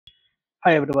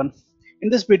Hi everyone.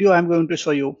 In this video, I'm going to show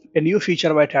you a new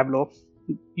feature by Tableau,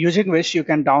 using which you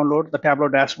can download the Tableau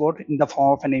dashboard in the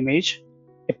form of an image,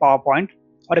 a PowerPoint,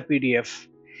 or a PDF.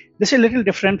 This is a little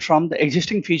different from the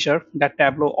existing feature that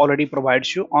Tableau already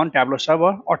provides you on Tableau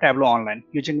Server or Tableau Online,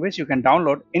 using which you can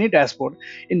download any dashboard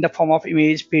in the form of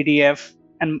image, PDF,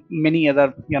 and many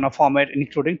other format,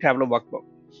 including Tableau Workbook.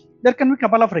 There can be a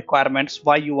couple of requirements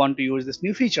why you want to use this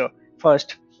new feature.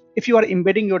 First, if you are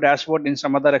embedding your dashboard in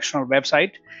some other external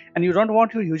website and you don't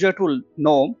want your user to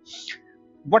know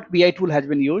what BI tool has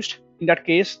been used, in that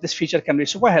case, this feature can be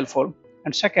super helpful.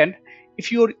 And second, if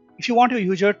you want your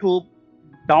user to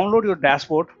download your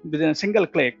dashboard within a single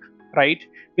click, right,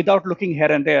 without looking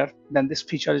here and there, then this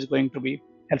feature is going to be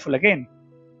helpful again.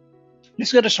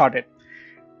 Let's get started.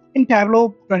 In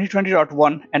Tableau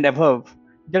 2020.1 and above,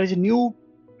 there is a new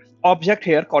object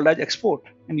here called as export,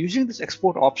 and using this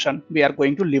export option we are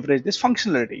going to leverage this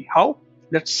functionality. How?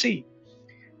 Let's see.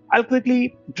 I'll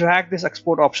quickly drag this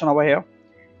export option over here.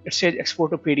 It says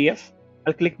export to PDF.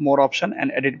 I'll click more option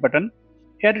and edit button.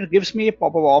 Here it gives me a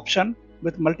pop-up option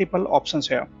with multiple options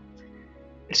here.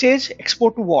 It says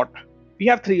export to what? We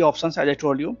have three options as I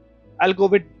told you. I'll go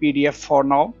with PDF for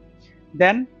now.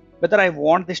 Then whether I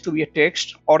want this to be a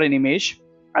text or an image,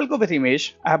 I'll go with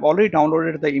image. I have already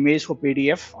downloaded the image for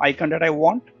PDF icon that I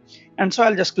want, and so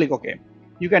I'll just click OK.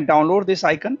 You can download this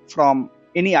icon from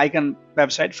any icon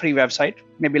website, free website,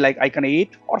 maybe like icon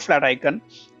 8 or flat icon,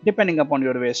 depending upon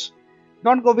your wish.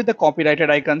 Don't go with the copyrighted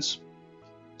icons.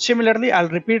 Similarly, I'll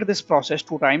repeat this process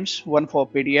 2 times, one for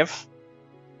PDF,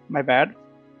 my bad,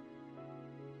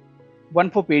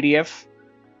 one for PDF,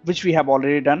 which we have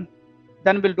already done,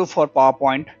 then we'll do for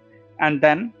PowerPoint, and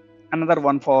then another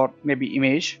one for maybe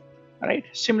image, right?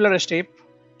 Similar step,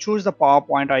 choose the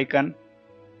PowerPoint icon,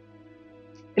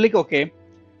 click OK,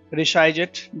 resize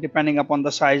it depending upon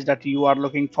the size that you are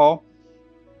looking for,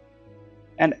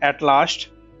 and at last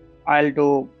I'll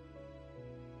do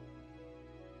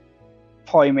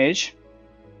for image,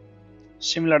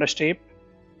 similar step,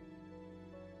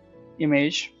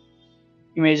 image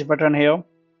button here,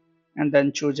 and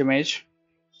then choose image,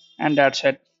 and that's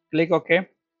it. Click OK.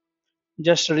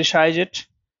 Just resize it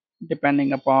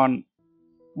depending upon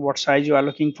what size you are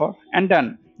looking for, and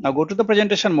done. Now go to the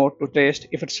presentation mode to test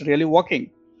if it's really working.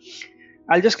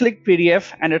 I'll just click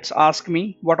PDF and it's asked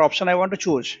me what option I want to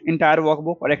choose, entire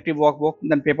workbook or active workbook,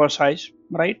 then paper size,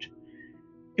 right?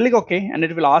 Click OK and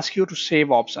it will ask you to save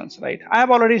options, right? I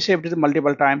have already saved it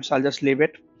multiple times, so I'll just leave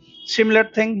it. Similar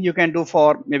thing you can do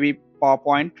for maybe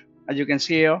PowerPoint, as you can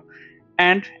see here,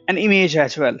 and an image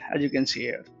as well, as you can see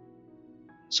here.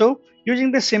 So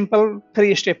using this simple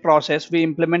 3-step process, we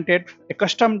implemented a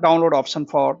custom download option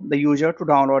for the user to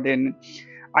download in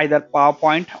either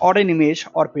PowerPoint or an image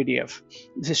or PDF.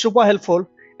 This is super helpful,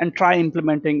 and try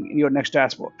implementing in your next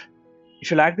dashboard. If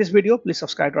you like this video, please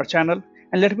subscribe to our channel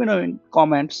and let me know in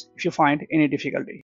comments if you find any difficulty.